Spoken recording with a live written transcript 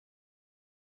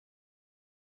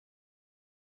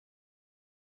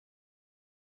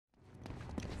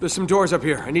There's some doors up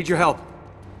here. I need your help.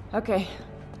 Okay.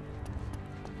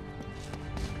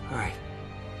 All right.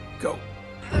 Go.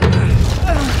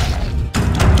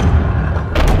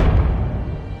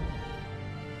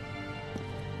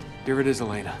 Here it is,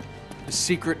 Elena. The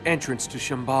secret entrance to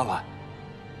Shambhala.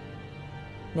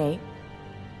 Nate,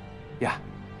 Yeah,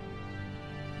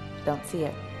 don't see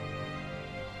it.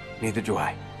 neither do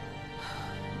I.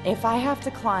 If I have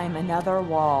to climb another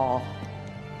wall...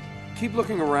 Keep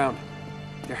looking around.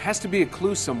 There has to be a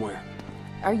clue somewhere.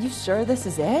 Are you sure this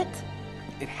is it?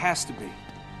 It has to be.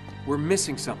 We're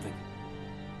missing something.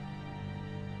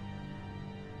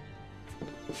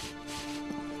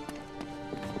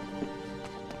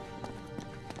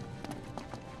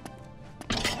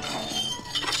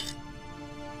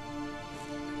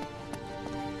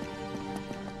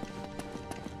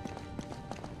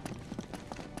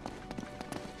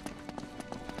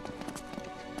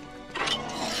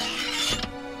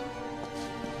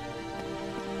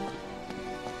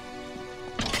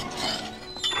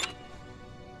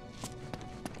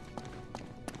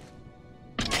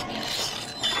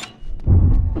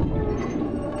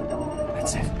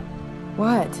 That's it.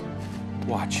 What?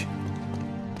 Watch.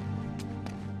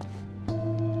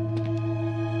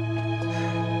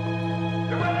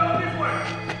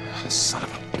 Son of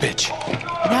a bitch.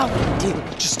 Now what do?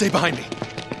 Just stay behind me.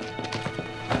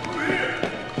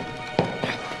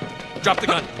 Drop the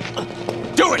gun.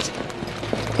 Do it!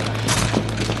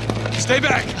 Stay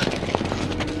back!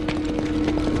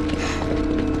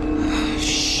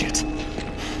 Shit.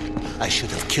 I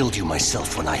should have killed you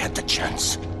myself when I had the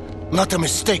chance. Not a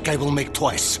mistake I will make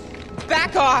twice.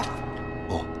 Back off!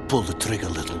 Oh, pull the trigger,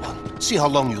 little one. See how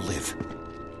long you live.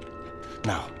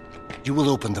 Now, you will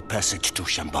open the passage to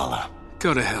Shambhala.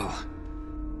 Go to hell.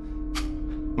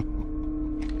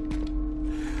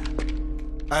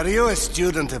 Are you a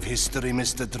student of history,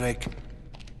 Mr. Drake?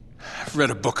 I've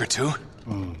read a book or two.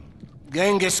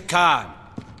 Genghis Khan,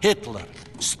 Hitler,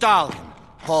 Stalin,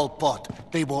 Pol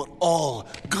Pot, they were all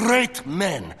great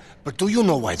men. But do you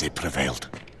know why they prevailed?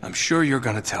 I'm sure you're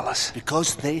gonna tell us.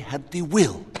 Because they had the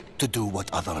will to do what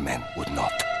other men would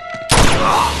not.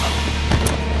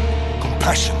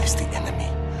 Compassion is the enemy.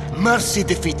 Mercy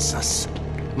defeats us.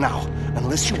 Now,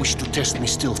 unless you wish to test me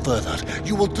still further,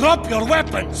 you will drop your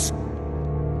weapons!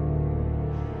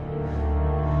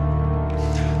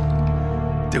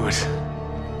 Do it.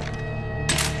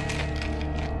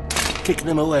 Kick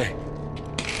them away.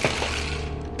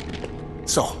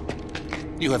 So,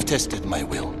 you have tested my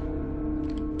will.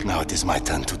 Now it is my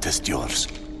turn to test yours.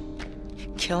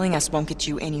 Killing us won't get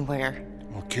you anywhere.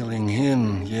 Oh, killing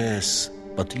him, yes.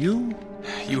 But you?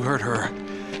 You hurt her.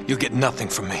 You'll get nothing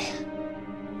from me.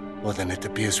 Well, then it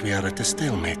appears we are at a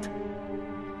stalemate.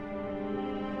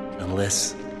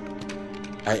 Unless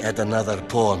I add another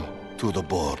pawn to the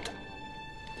board.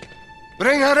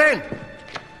 Bring her in!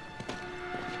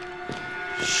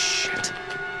 Shit.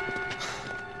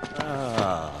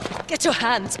 Get your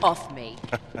hands off me.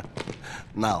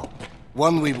 Now,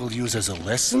 one we will use as a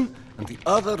lesson, and the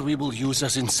other we will use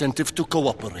as incentive to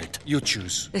cooperate. You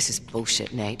choose. This is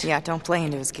bullshit, Nate. Yeah, don't play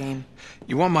into his game.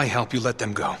 You want my help, you let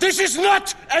them go. This is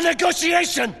not a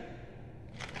negotiation!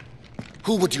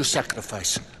 Who would you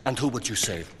sacrifice, and who would you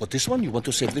save? What, this one? You want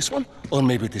to save this one? Or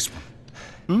maybe this one?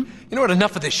 You know what?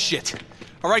 Enough of this shit.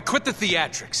 All right, quit the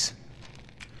theatrics.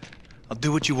 I'll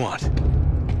do what you want.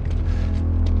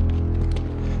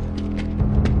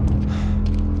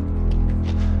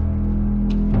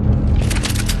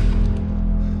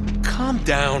 Calm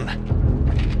down.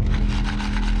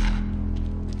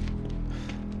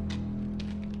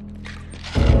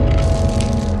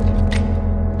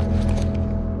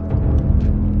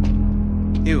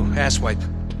 You, asswipe.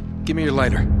 Give me your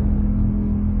lighter.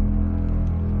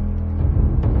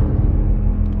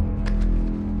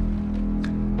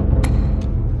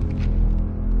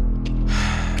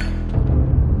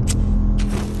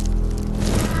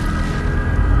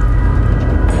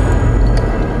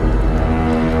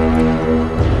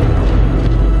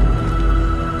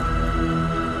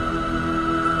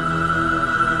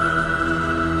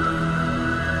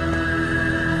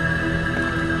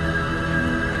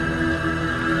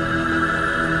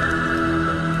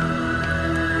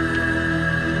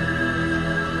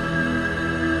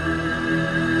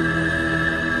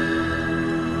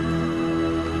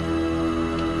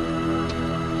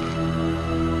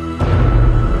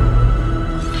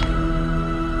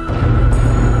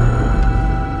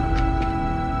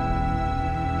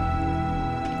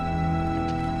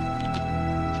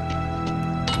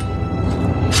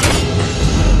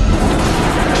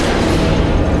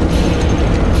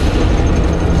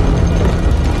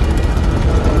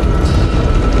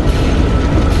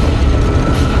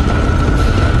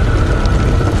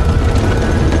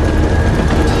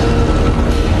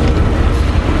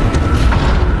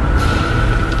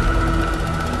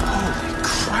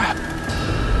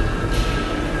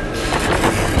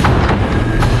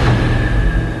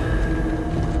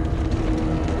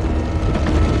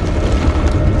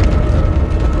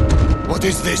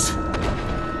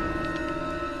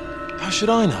 How should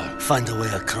I know? Find a way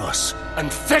across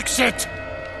and fix it!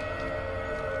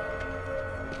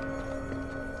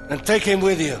 And take him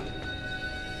with you.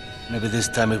 Maybe this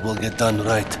time it will get done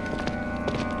right.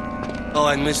 Oh,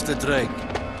 and Mr. Drake.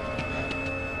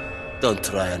 Don't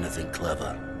try anything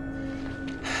clever.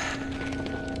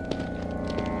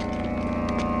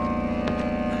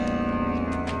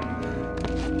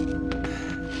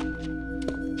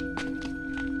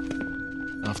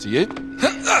 After you.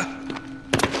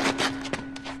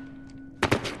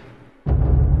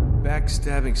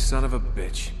 Backstabbing son of a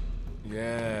bitch.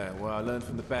 Yeah, well, I learned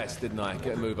from the best, didn't I?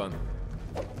 Get a move on.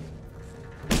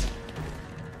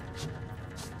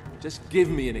 Just give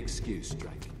me an excuse,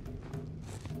 Drake.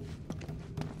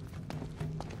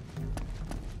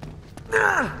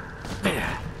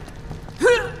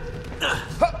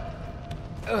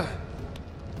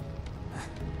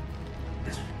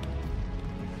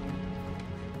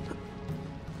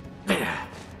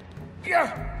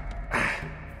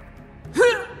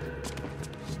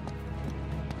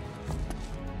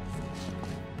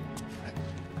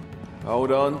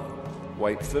 Hold on.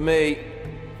 Wait for me.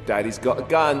 Daddy's got a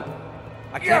gun.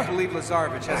 I can't believe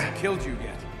Lazarevich hasn't killed you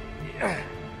yet.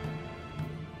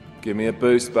 Give me a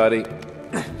boost, buddy.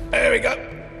 There we go.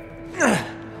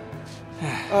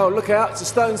 Oh, look out. It's a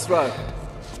stone's throw.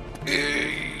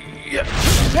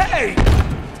 Hey!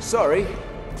 Sorry.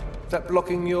 Is that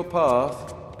blocking your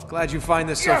path? Glad you find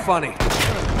this so funny.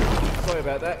 Sorry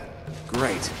about that.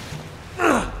 Great.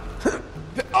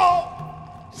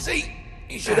 Oh! See?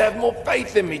 You should have more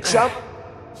faith in me, chump.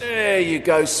 There you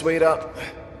go, sweetheart.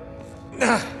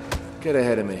 Get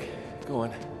ahead of me. Go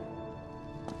on.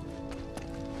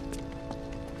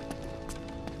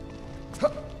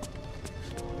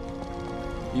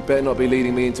 You better not be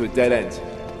leading me into a dead end.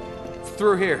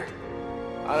 Through here.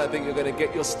 I don't think you're going to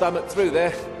get your stomach through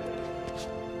there.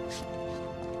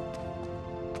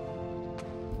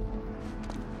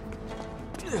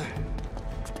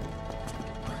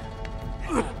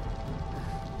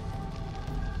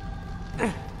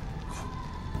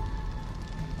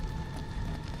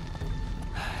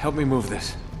 Help me move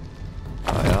this.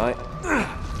 Aye,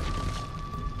 aye.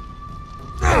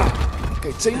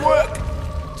 Okay, teamwork.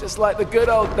 Just like the good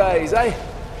old days, eh?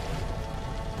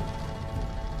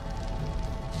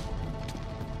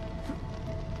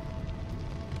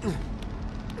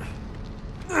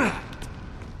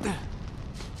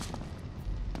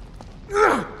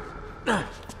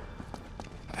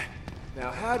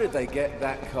 Now, how did they get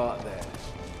that cart there?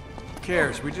 Who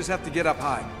cares? We just have to get up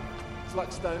high. It's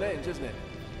like Stonehenge, isn't it?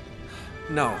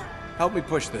 No. Help me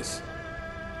push this.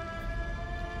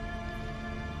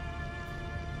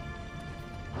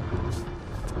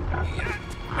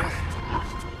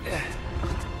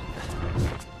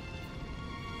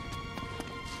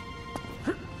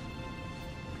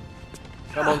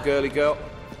 Come on, girly girl.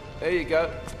 There you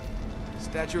go.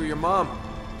 Statue of your mom.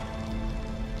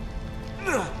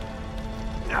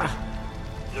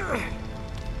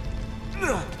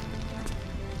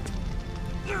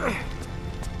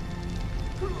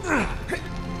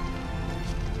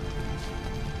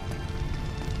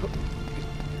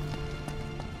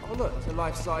 Oh look, it's a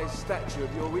life-size statue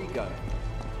of your ego.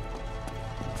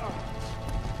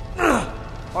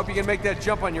 Hope you can make that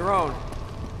jump on your own.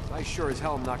 I sure as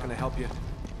hell am not gonna help you.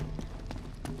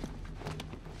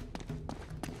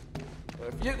 Well,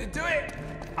 if you can do it,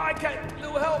 I can.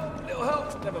 Little help, little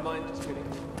help. Never mind, just kidding.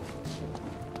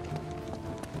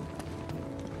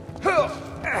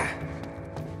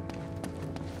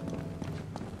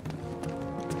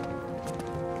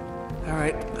 All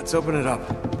right, let's open it up.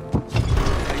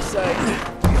 They say,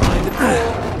 behind the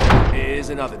door is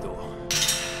another door.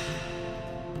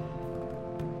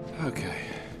 Okay.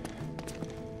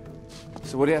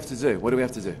 So what do you have to do? What do we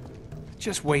have to do?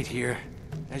 Just wait here.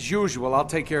 As usual, I'll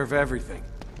take care of everything.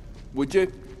 Would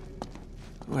you?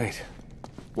 Wait,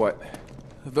 What?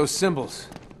 those symbols.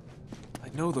 I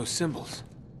know those symbols.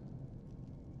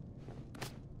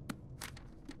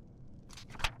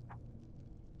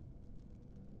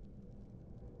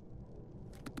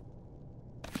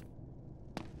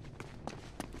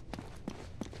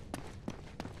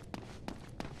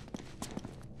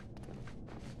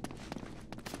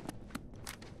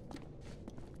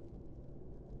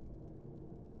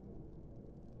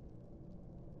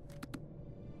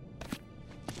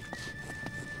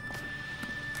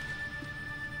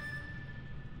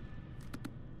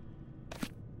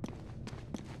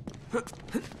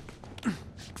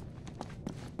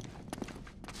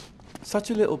 Such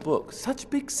a little book, such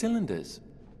big cylinders.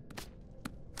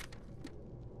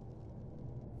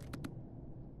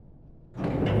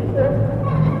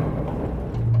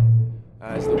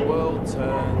 As the world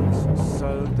turns,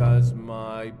 so does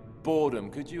my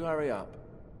boredom. Could you hurry up?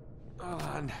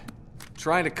 I'm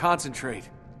trying to concentrate.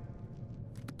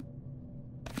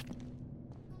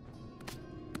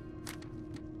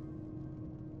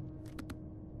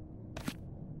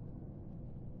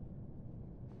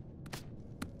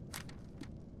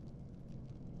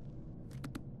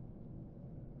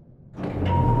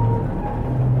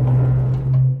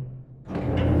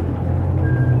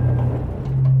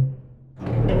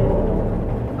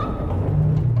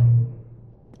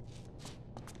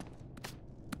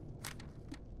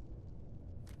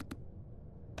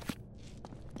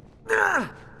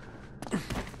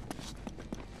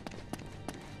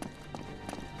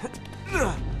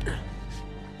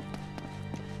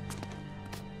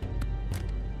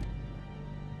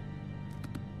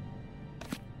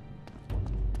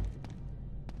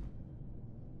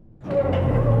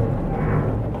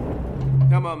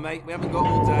 Come on, mate. We haven't got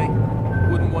all day.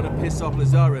 Wouldn't want to piss off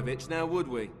Lazarevich, now would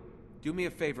we? Do me a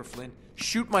favor, Flynn.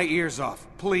 Shoot my ears off,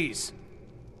 please.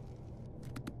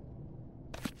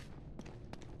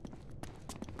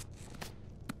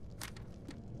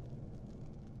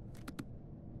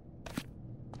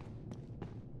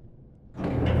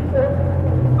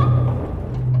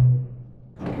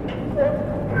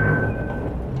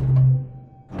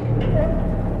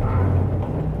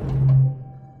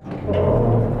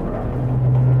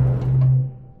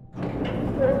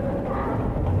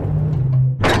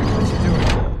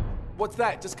 What's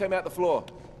that? Just came out the floor.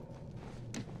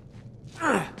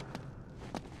 Come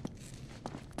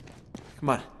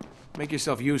on, make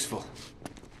yourself useful.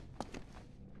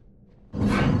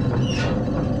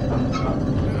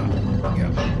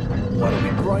 What are we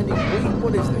grinding wheat?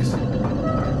 What is this?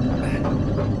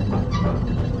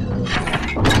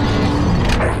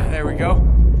 There we go.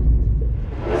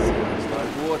 Sounds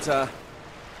like water.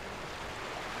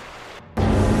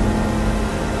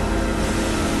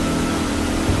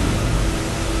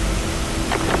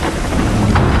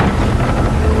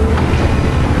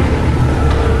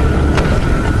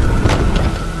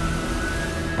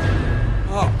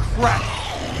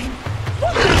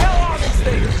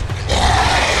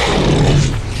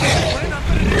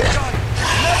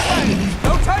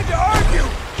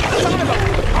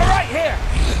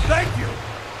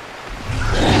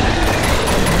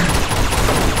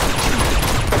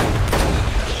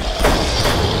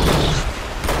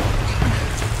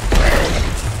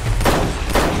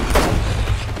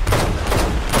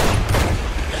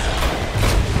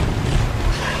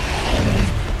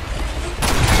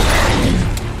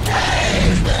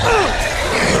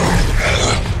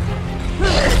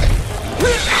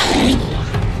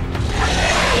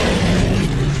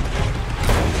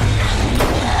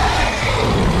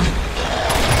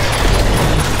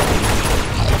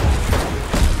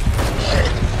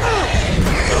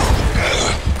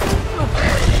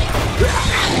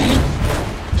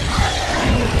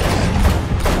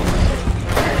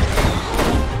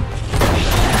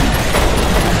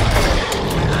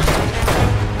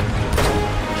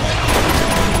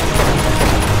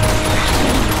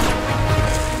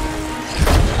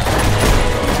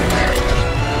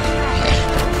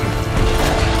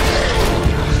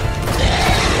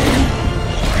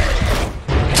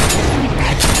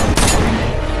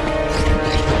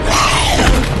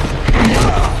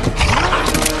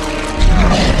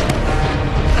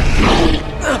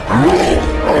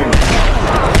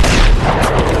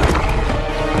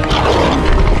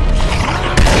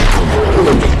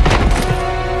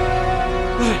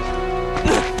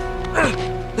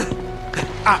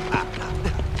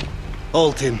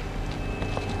 Hold him.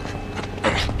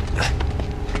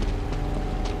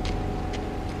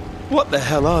 What the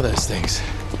hell are those things?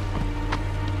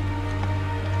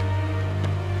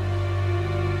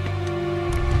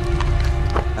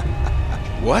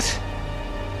 What?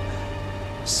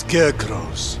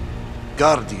 Scarecrows.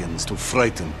 Guardians to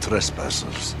frighten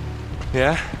trespassers.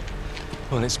 Yeah?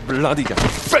 Well, it's bloody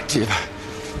effective.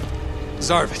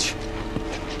 Zarevich,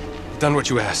 done what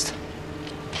you asked.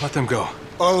 Let them go.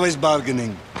 Always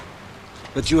bargaining.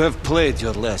 But you have played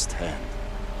your last hand.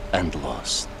 And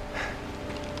lost.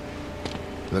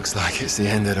 Looks like it's the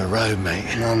end of the road,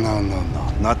 mate. No,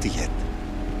 not yet.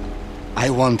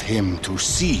 I want him to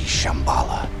see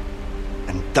Shambhala.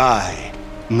 And die,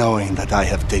 knowing that I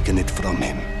have taken it from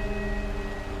him.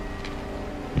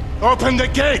 Open the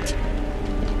gate!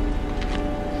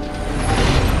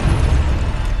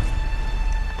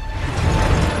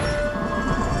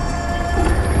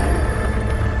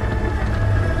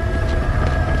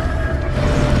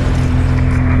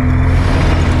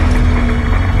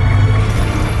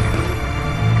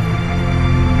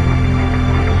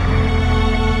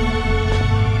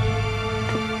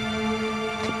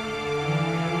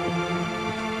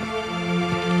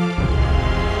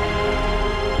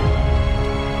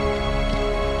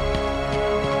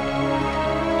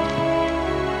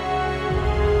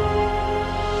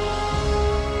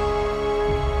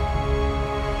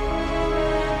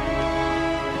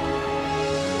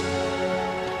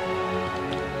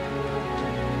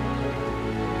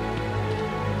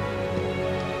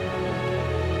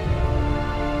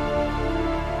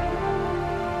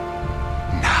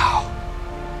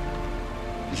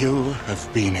 You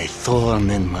have been a thorn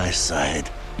in my side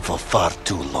for far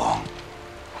too long.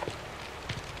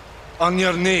 On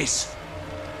your knees.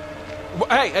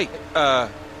 Hey,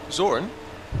 Zoran,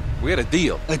 we had a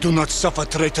deal. I do not suffer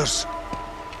traitors.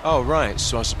 Oh, right,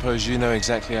 so I suppose you know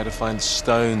exactly how to find the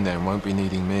stone then, won't be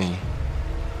needing me.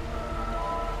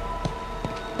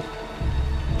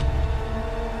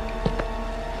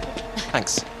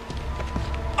 Thanks.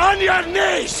 On your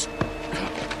knees!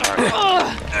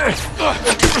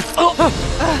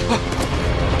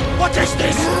 What is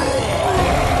this?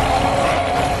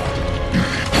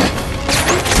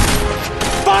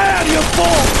 Fire, you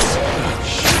fools!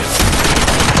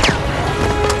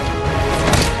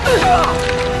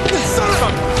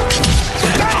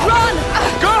 Run!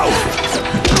 Go!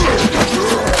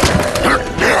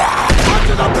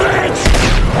 Onto the bridge!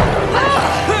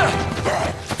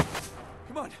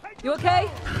 Come on. You okay?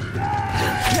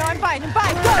 No, I'm fine. I'm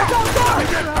fine. Go, go, go!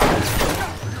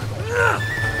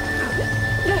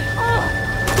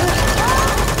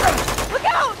 Look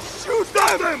out! Shoot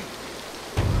them!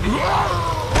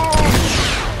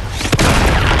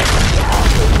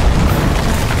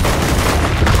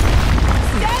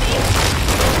 Steady!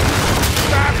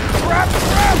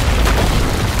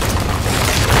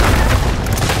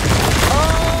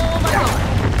 Oh my god!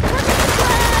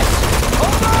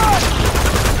 Hold on!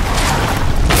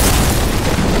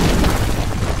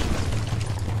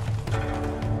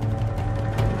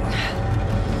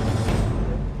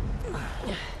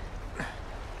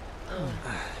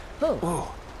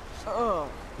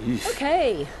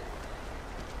 Okay.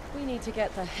 We need to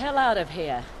get the hell out of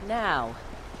here, now.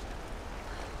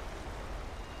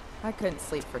 I couldn't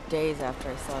sleep for days after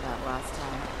I saw that last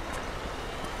time.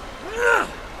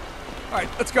 All right,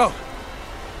 let's go.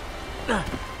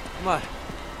 Come on.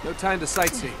 No time to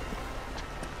sightsee.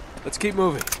 Let's keep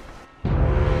moving.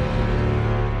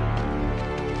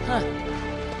 Huh.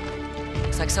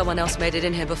 Looks like someone else made it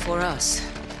in here before us.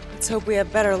 Let's hope we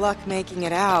have better luck making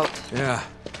it out. Yeah.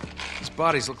 These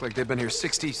bodies look like they've been here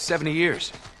 60, 70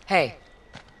 years. Hey.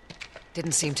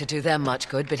 Didn't seem to do them much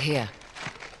good, but here.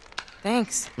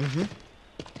 Thanks.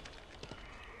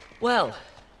 Well,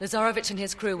 Lazarovich and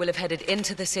his crew will have headed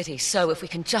into the city, so if we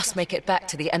can just make it back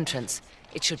to the entrance,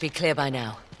 it should be clear by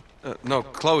now. No,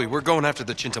 Chloe, we're going after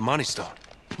the Chintamani stone.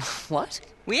 What?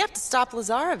 We have to stop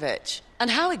Lazarovich.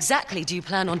 And how exactly do you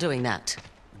plan on doing that?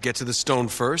 Get to the stone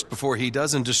first before he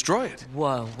does and destroy it.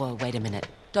 Whoa, wait a minute.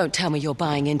 Don't tell me you're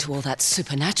buying into all that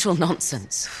supernatural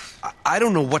nonsense. I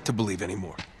don't know what to believe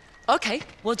anymore. Okay,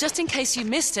 well, just in case you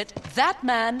missed it, that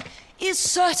man is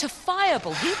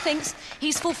certifiable. He thinks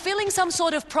he's fulfilling some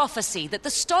sort of prophecy that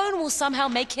the stone will somehow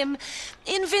make him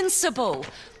invincible.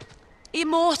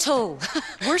 Immortal.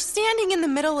 We're standing in the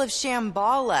middle of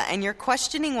Shambhala, and you're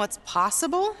questioning what's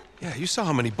possible? Yeah, you saw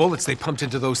how many bullets they pumped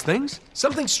into those things?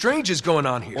 Something strange is going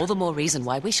on here. All the more reason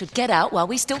why we should get out while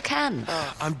we still can.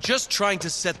 I'm just trying to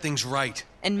set things right.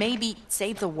 And maybe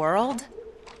save the world?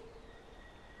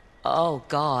 Oh,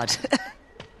 God.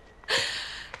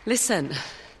 Listen,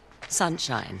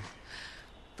 Sunshine.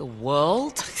 The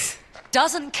world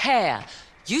doesn't care.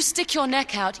 You stick your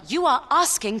neck out, you are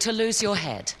asking to lose your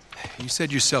head. You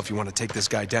said yourself you want to take this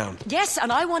guy down. Yes,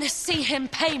 and I want to see him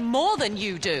pay more than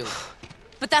you do.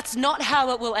 But that's not how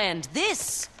it will end.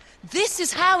 This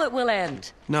is how it will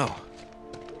end. No.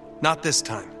 Not this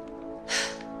time.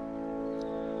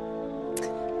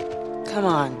 Come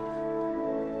on.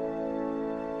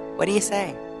 What do you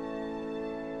say?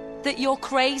 That you're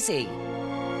crazy.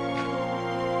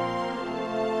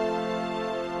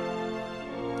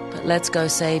 But let's go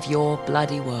save your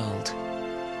bloody world.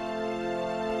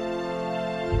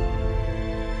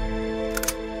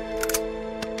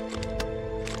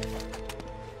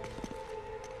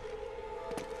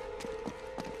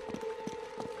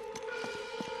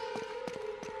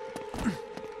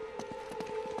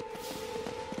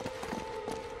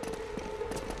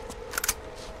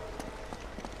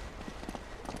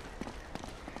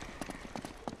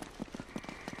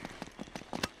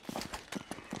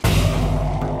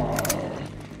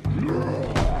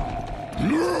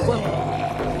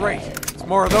 Great. It's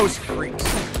more of those freaks.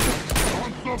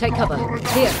 Take cover.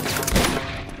 Here.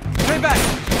 Stay back!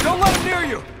 Don't let them near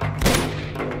you!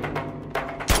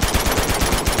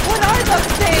 What are those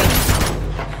things?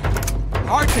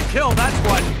 Hard to kill, that's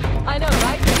what. I know,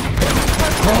 right?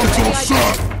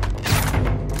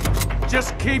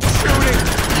 Just keep shooting!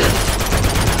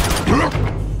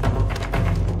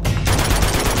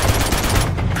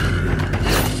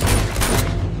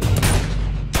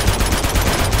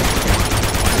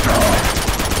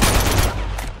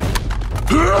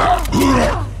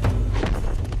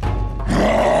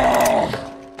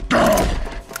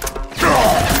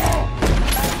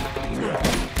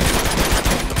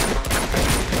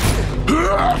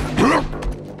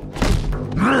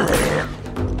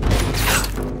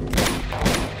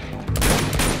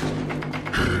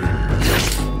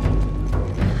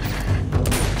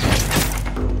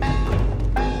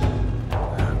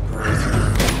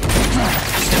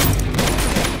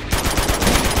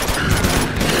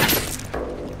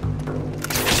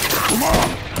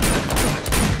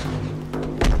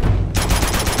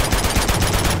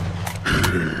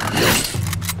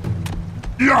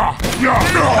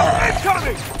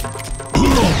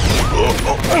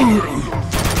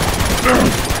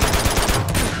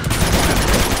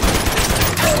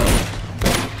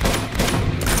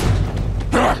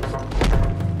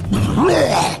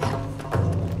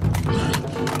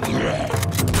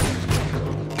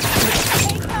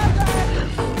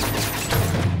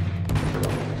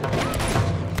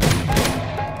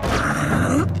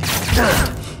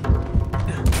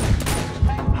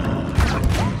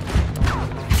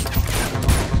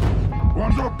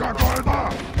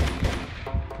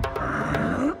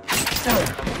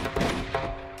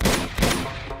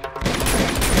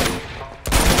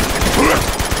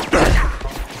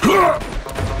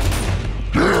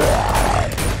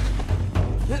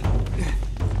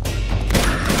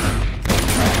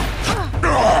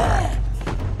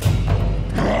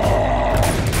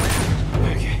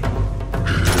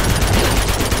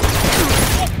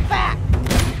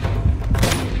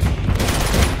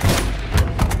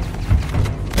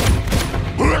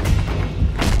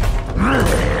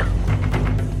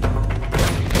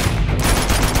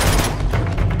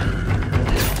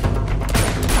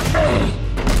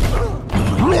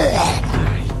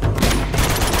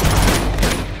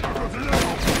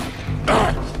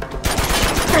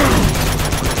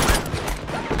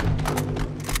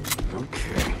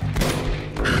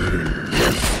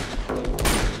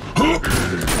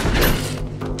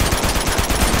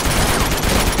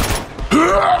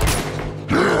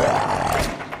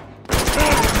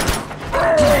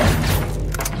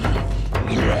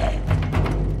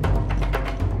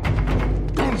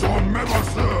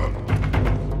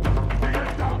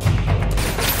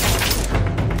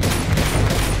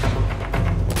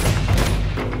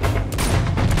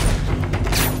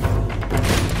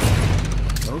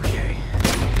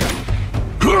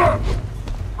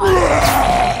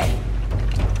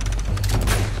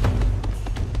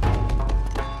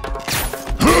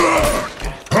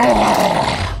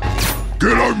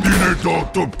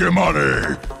 Tup que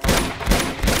mare!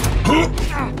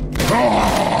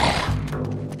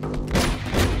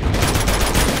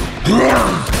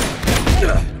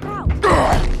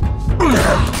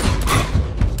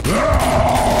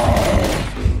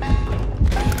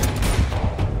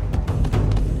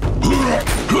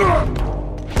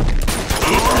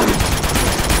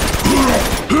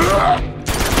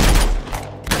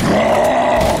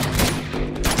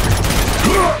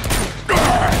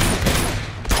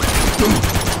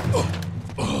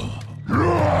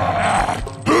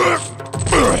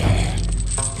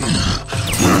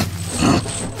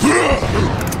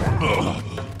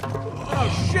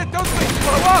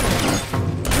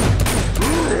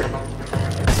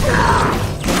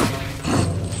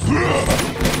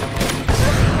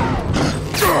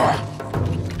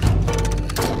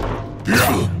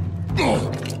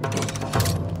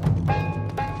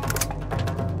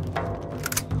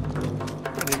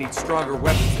 Stronger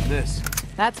weapons than this.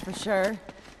 That's for sure.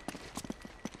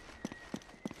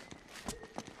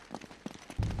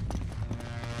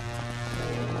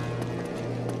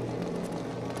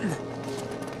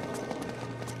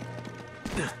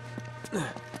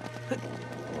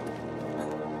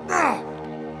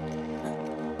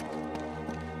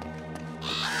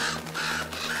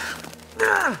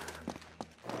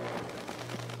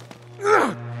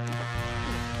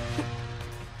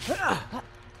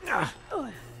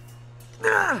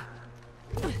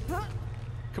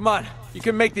 Come on, you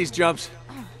can make these jumps.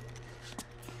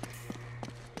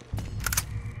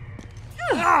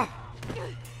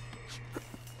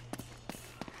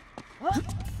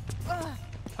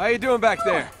 How you doing back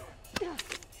there?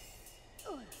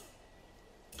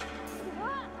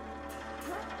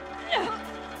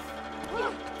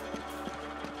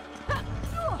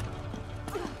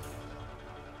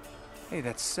 Hey,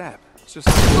 that's sap. It's just...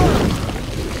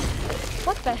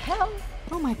 What the hell?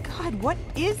 Oh my god, what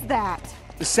is that?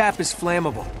 The sap is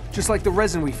flammable, just like the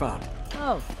resin we found.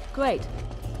 Oh, great.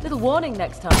 Little warning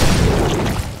next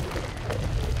time.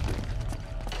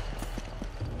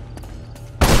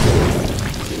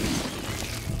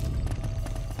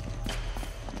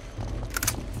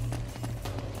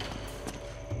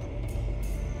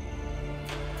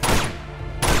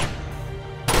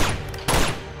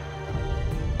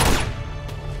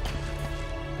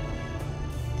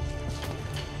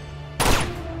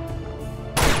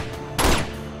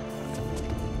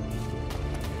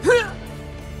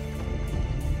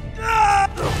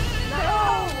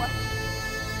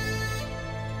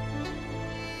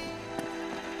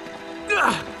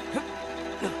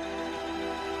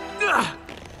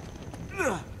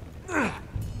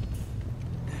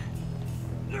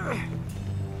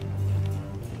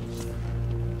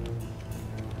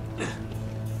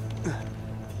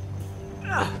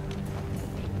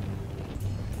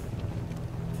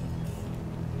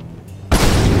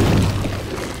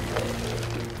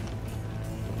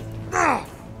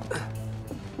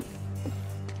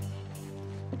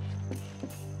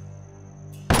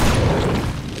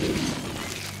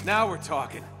 Now we're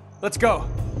talking. Let's go.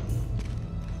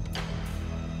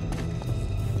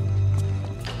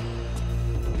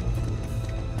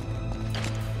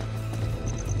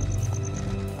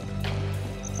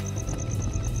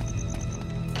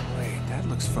 Wait, that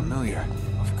looks familiar.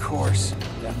 Of course.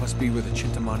 That must be where the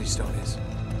Chintamani stone is.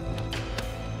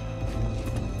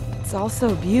 It's all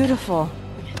so beautiful.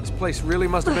 This place really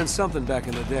must have been something back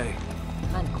in the day.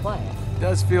 And quiet. It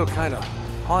does feel kind of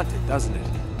haunted, doesn't it?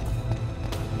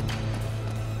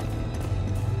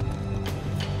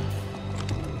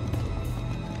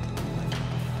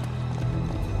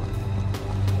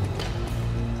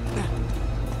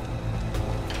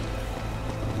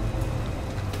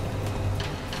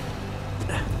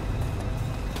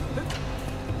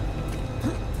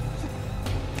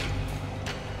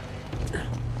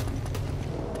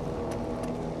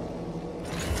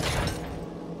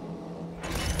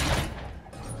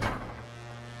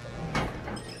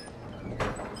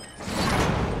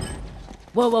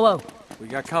 Whoa, whoa, whoa. We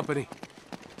got company.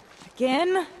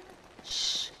 Again?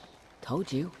 Shh.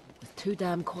 Told you. It was too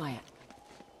damn quiet.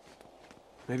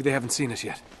 Maybe they haven't seen us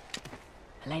yet.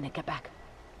 Elena, get back.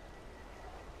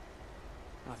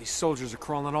 Oh, these soldiers are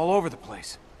crawling all over the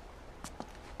place.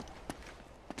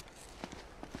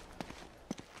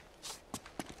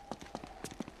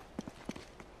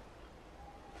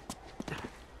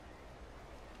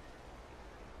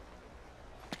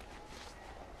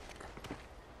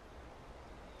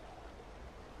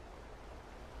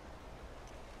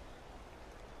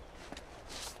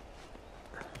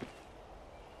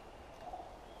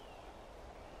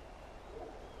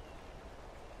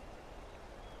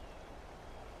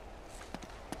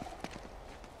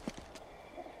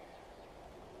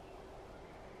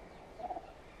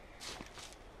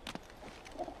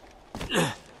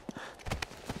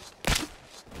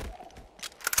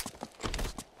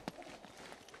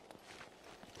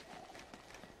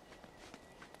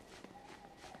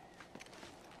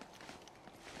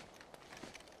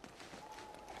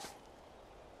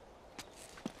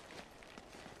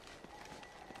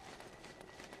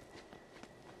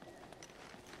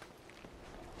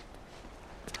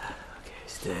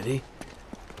 Steady.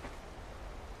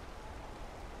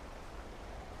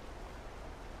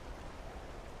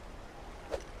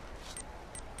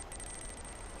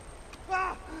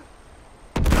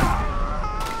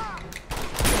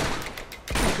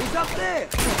 He's up there!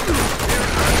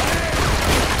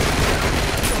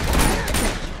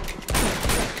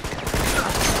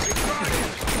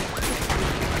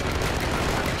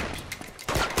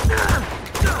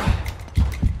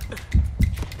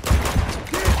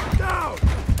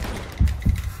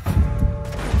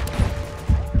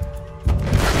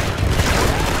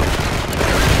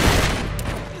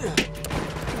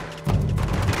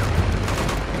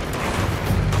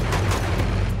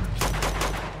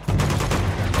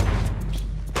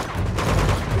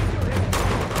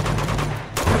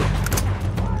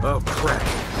 Oh, crap.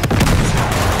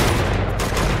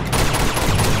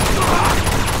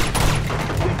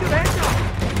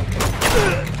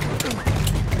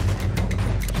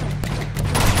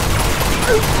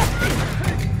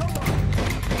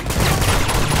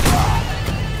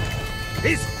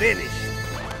 He's finished!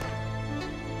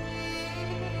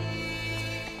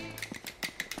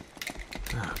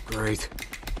 Oh, great.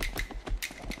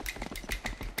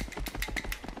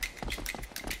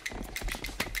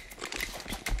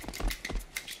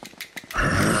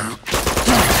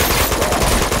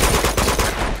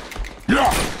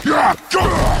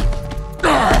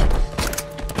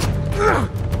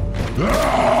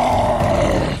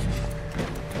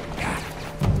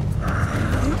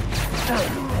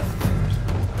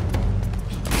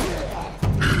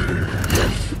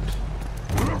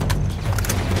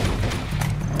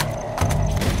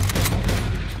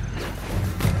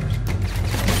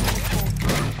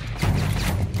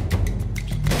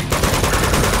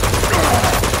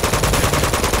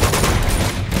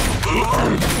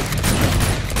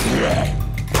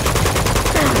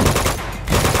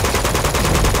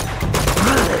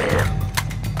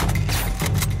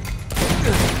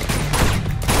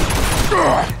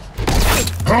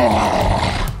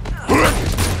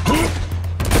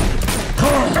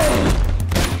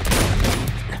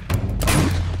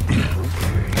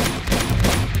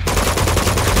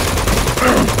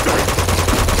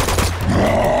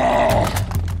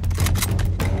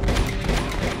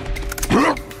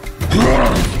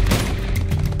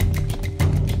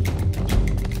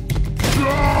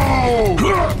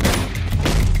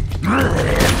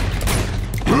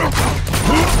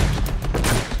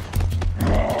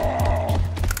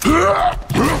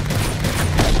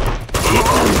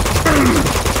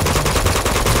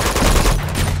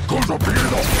 Cosa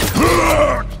pido?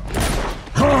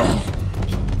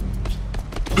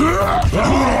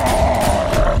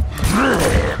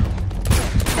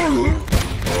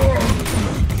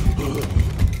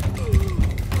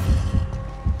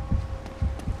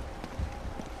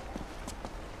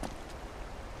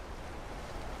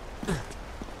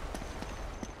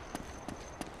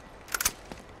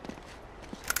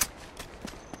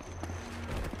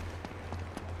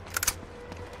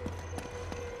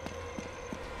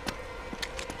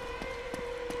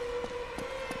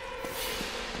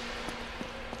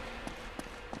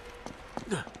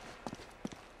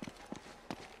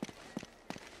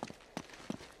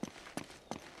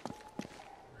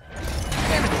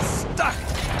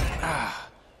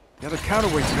 The other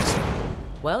counterweight's missing.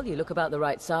 Well, you look about the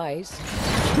right size.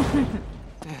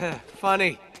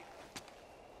 Funny.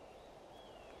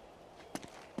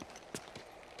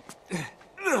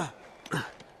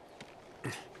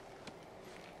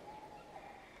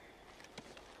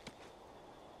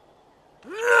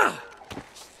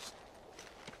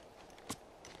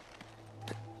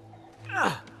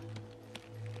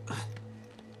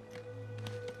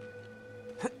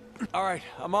 All right,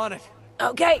 I'm on it.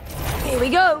 Okay, here we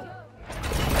go.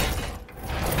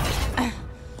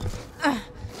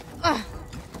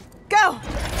 Go!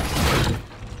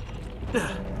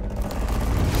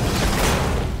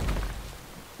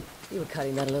 You were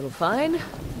cutting that a little fine.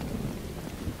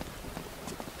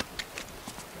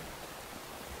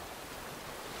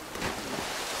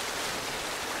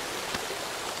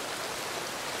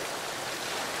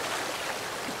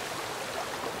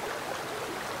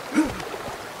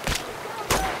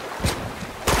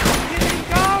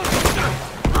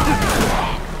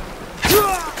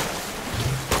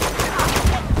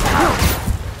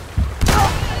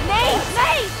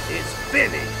 It's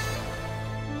finished.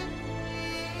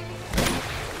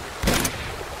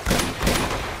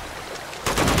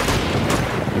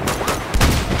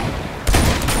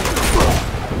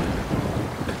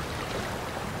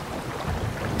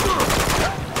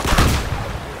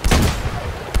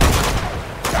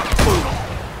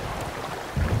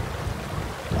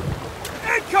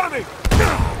 Incoming!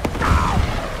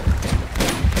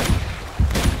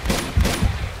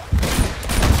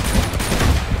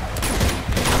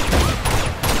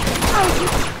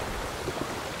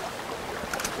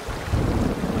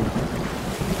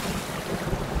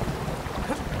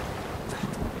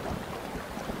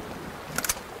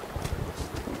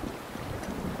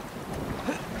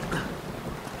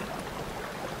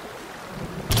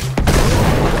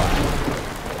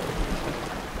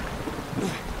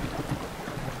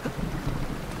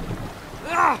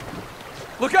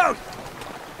 Look out!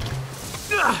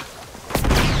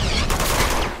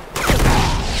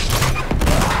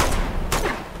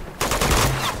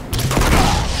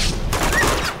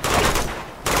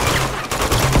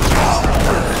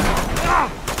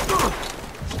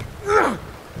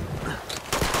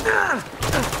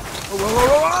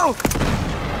 Whoa!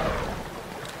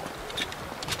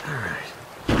 All right.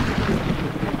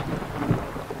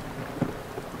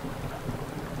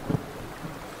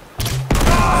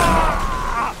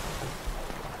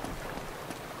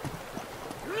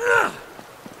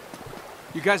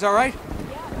 You guys all right?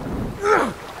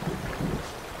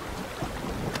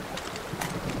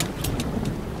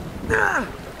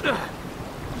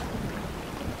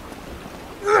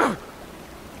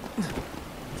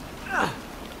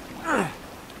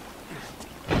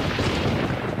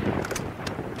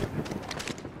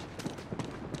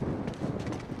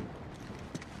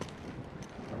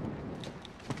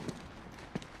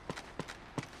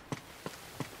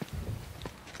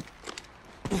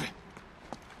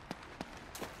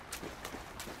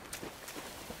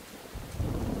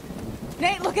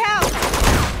 Nate, look out!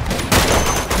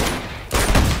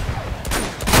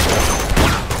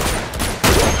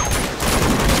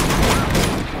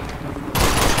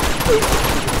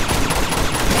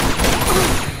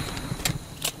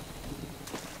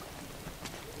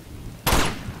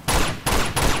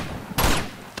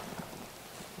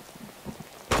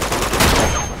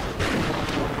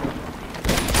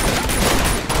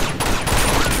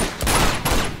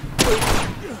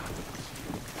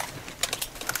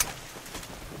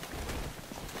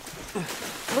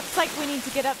 Looks like we need to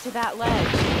get up to that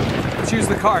ledge. Let's use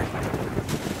the cart.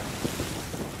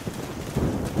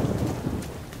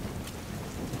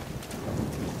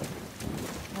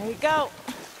 There you go.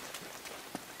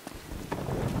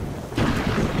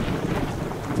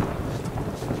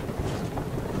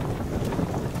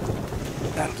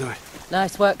 That'll do it.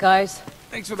 Nice work, guys.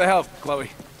 Thanks for the help, Chloe.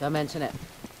 Don't mention it.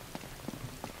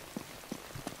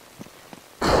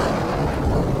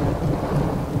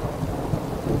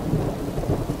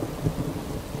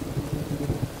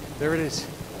 There it is.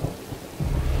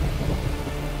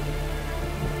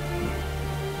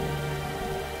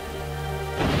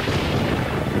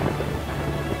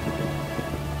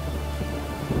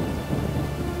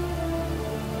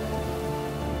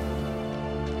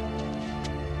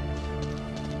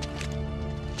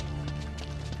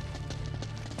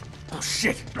 Oh,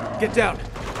 shit! Get down!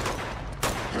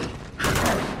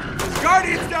 There's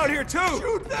guardians down here, too!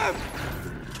 Shoot them!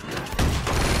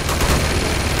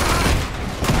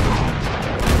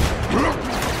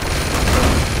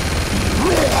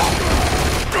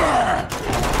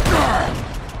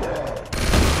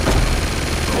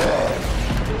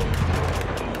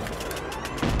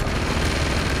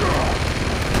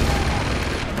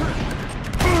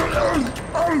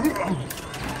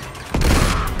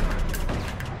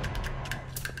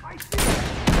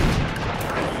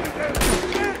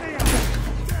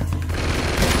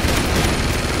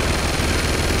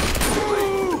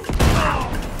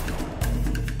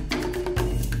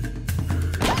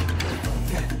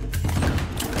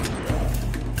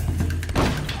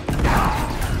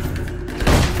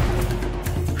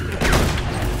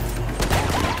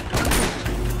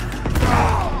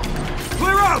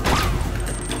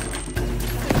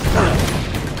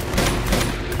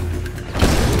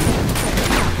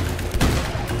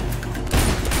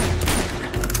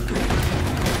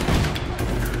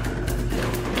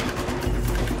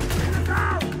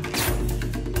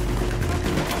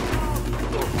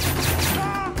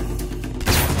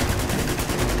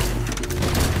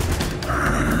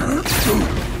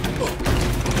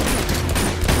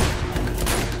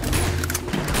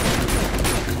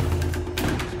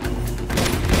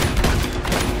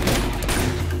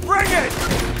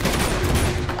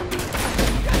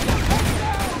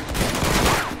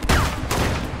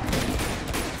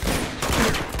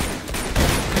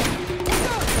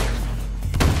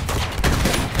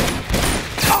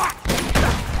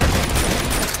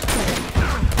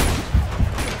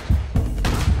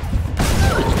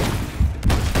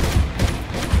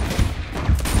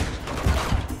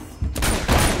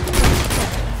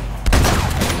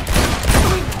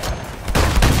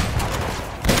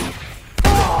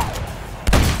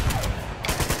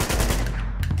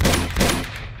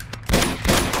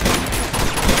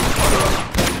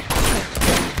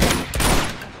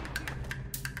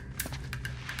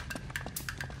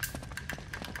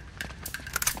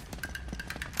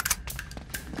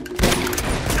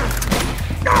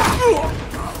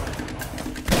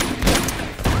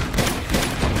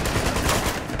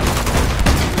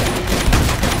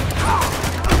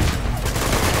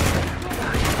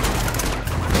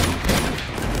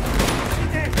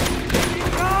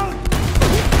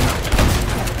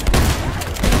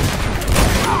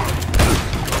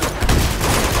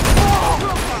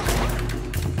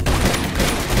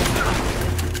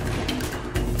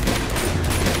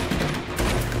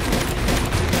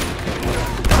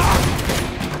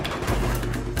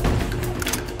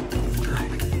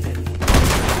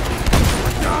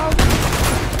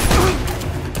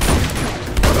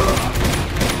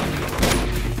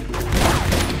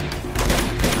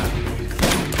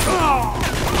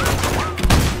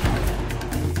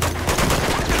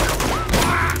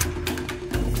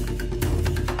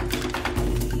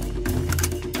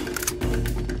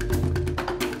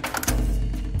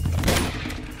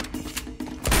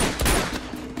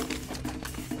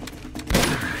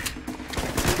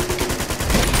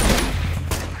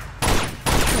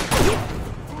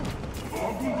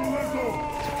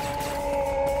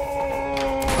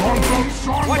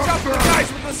 Watch out for the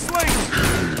guys with the slings!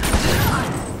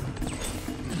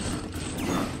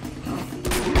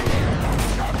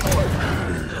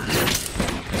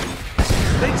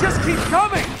 They just keep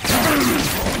coming!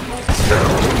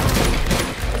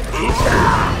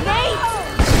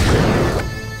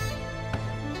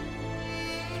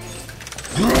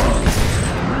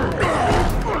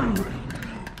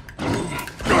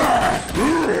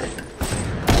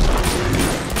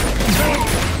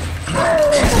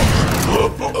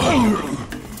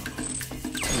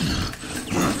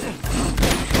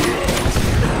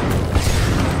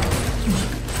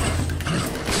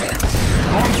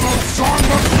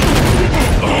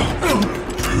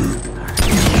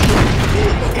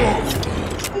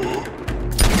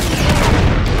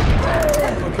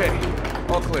 Okay,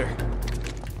 all clear.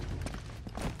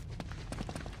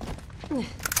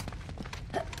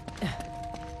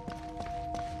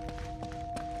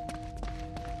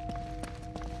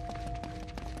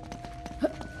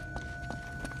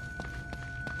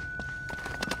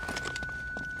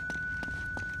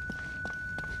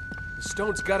 The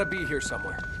stone's gotta be here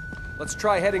somewhere. Let's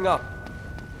try heading up.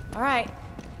 All right.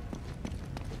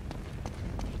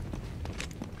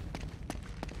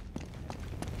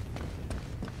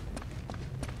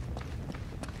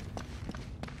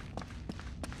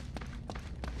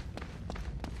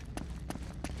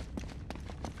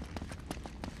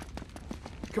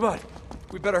 Come on,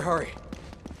 we better hurry.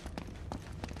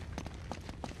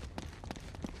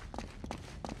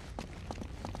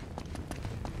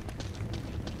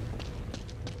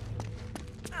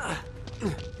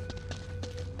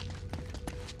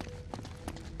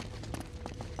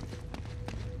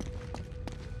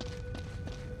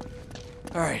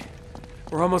 All right,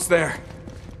 we're almost there.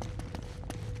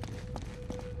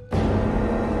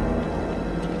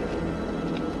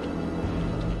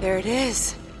 There it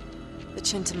is. The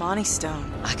Chintamani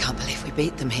stone. I can't believe we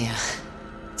beat them here.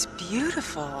 It's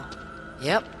beautiful.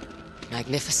 Yep.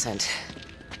 Magnificent.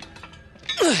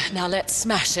 Now let's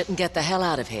smash it and get the hell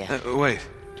out of here. Wait.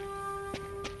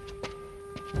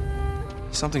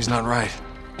 Something's not right.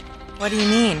 What do you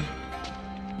mean?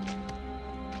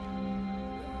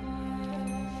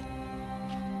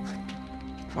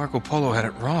 Marco Polo had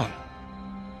it wrong.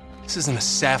 This isn't a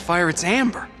sapphire, it's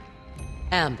amber.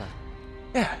 Amber.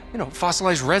 Yeah, you know,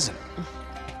 fossilized resin.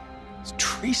 It's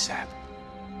tree sap.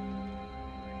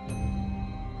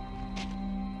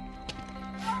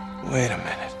 Wait a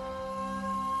minute.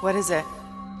 What is it?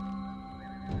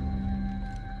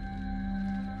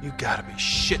 You gotta be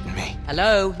shitting me.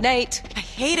 Hello, Nate. I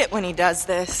hate it when he does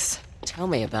this. Tell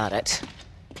me about it.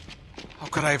 How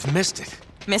could I have missed it?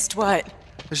 Missed what?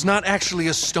 There's not actually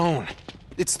a stone.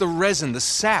 It's the resin, the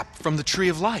sap from the tree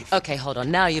of life. Okay, hold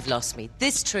on. Now you've lost me.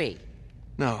 This tree.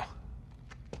 No.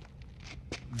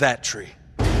 That tree.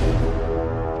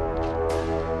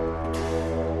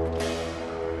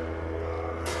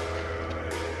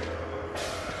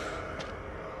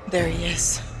 There he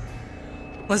is.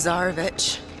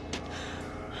 Lazarevich.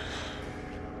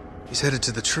 He's headed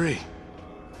to the tree.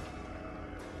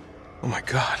 Oh my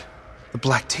god. The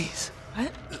black teeth.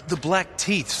 What? The black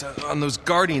teeth on those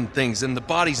guardian things and the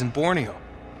bodies in Borneo.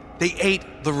 They ate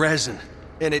the resin,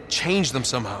 and it changed them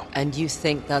somehow. And you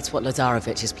think that's what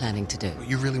Lazarevich is planning to do?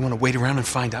 You really want to wait around and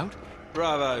find out?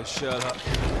 Bravo, Sherlock.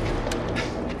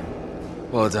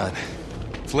 Well done.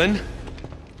 Flynn?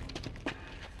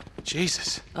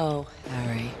 Jesus. Oh,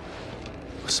 Harry.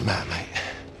 What's the matter, mate?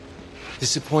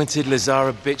 Disappointed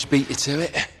Lazara bitch beat you to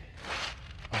it?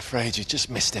 I'm afraid you just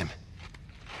missed him.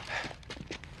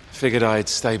 Figured I'd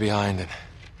stay behind and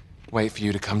wait for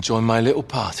you to come join my little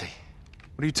party.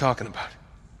 What are you talking about?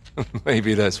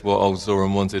 Maybe that's what old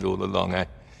Zoran wanted all along, eh?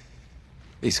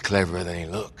 He's cleverer than he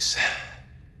looks.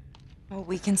 Oh,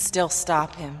 we can still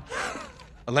stop him.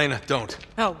 Elena, don't.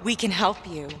 Oh, we can help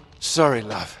you. Sorry,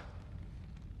 love.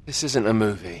 This isn't a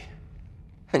movie.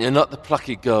 And you're not the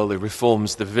plucky girl who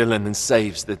reforms the villain and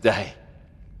saves the day.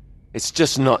 It's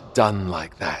just not done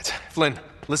like that. Flynn,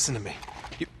 listen to me.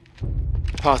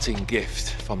 Parting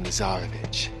gift from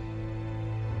Lazarevich.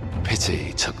 Pity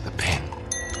he took the pin.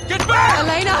 Get back!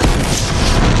 Elena!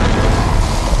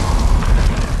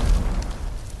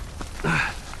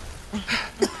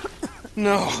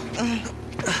 No.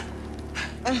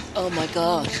 Oh my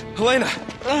god. Helena!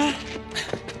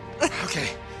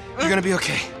 Okay, you're gonna be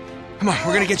okay. Come on,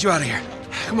 we're gonna get you out of here.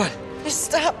 Come on. Just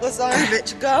stop,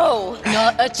 Lazarevich. Go.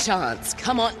 Not a chance.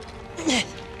 Come on.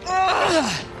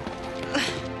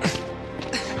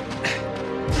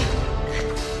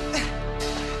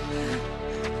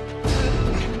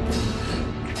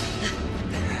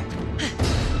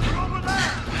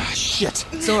 Shit.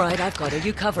 It's all right. I've got her.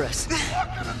 You cover us. All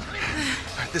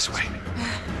right, this way.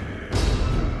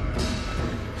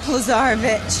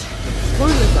 Lazarevich. Screw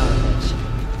Lazarevich.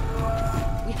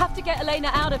 We have to get Elena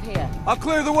out of here. I'll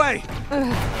clear the way.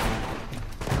 Come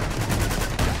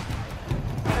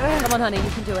on, honey. You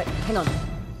can do it. Hang on.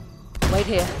 Wait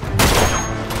here.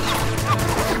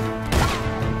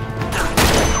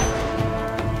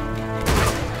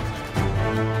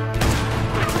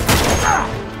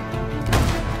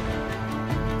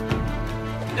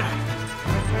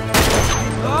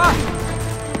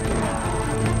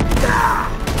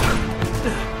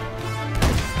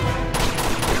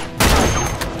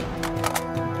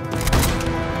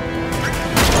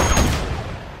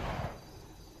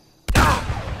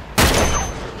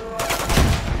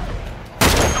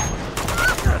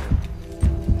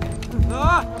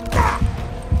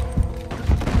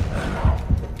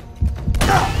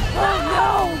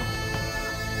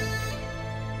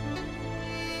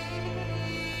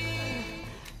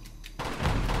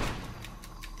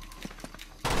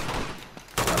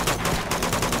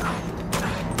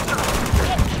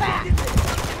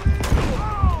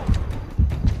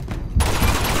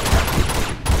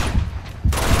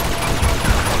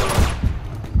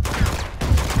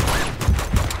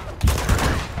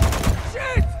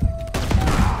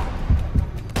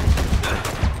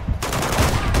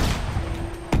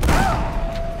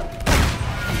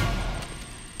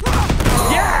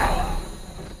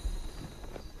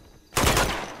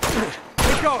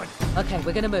 Okay,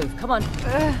 we're gonna move. Come on.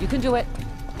 You can do it.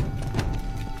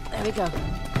 There we go.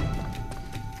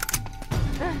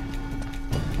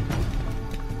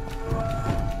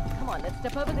 Come on, let's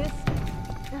step over this.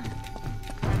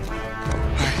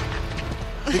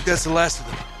 I think that's the last of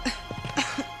them.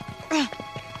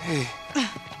 Hey.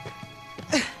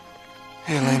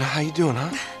 Hey, Elena, how you doing,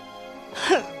 huh?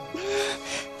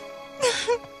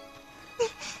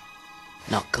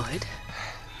 Not good.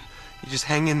 You just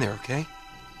hang in there, okay?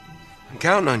 I'm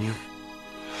counting on you.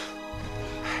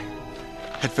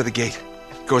 Head for the gate.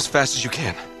 Go as fast as you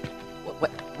can.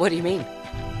 What do you mean?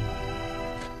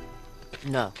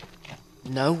 No.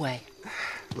 No way.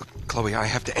 Look, Chloe, I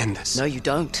have to end this. No, you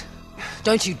don't.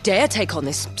 Don't you dare take on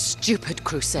this stupid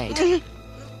crusade.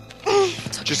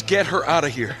 Just get her out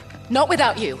of here. Not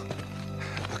without you.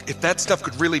 Look, if that stuff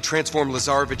could really transform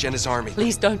Lazarevich and his army...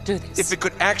 Please don't do this. If it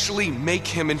could actually make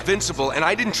him invincible, and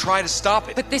I didn't try to stop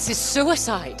it... But this is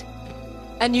suicide.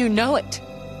 And you know it.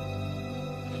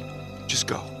 Just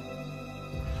go.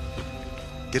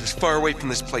 Get as far away from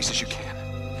this place as you can.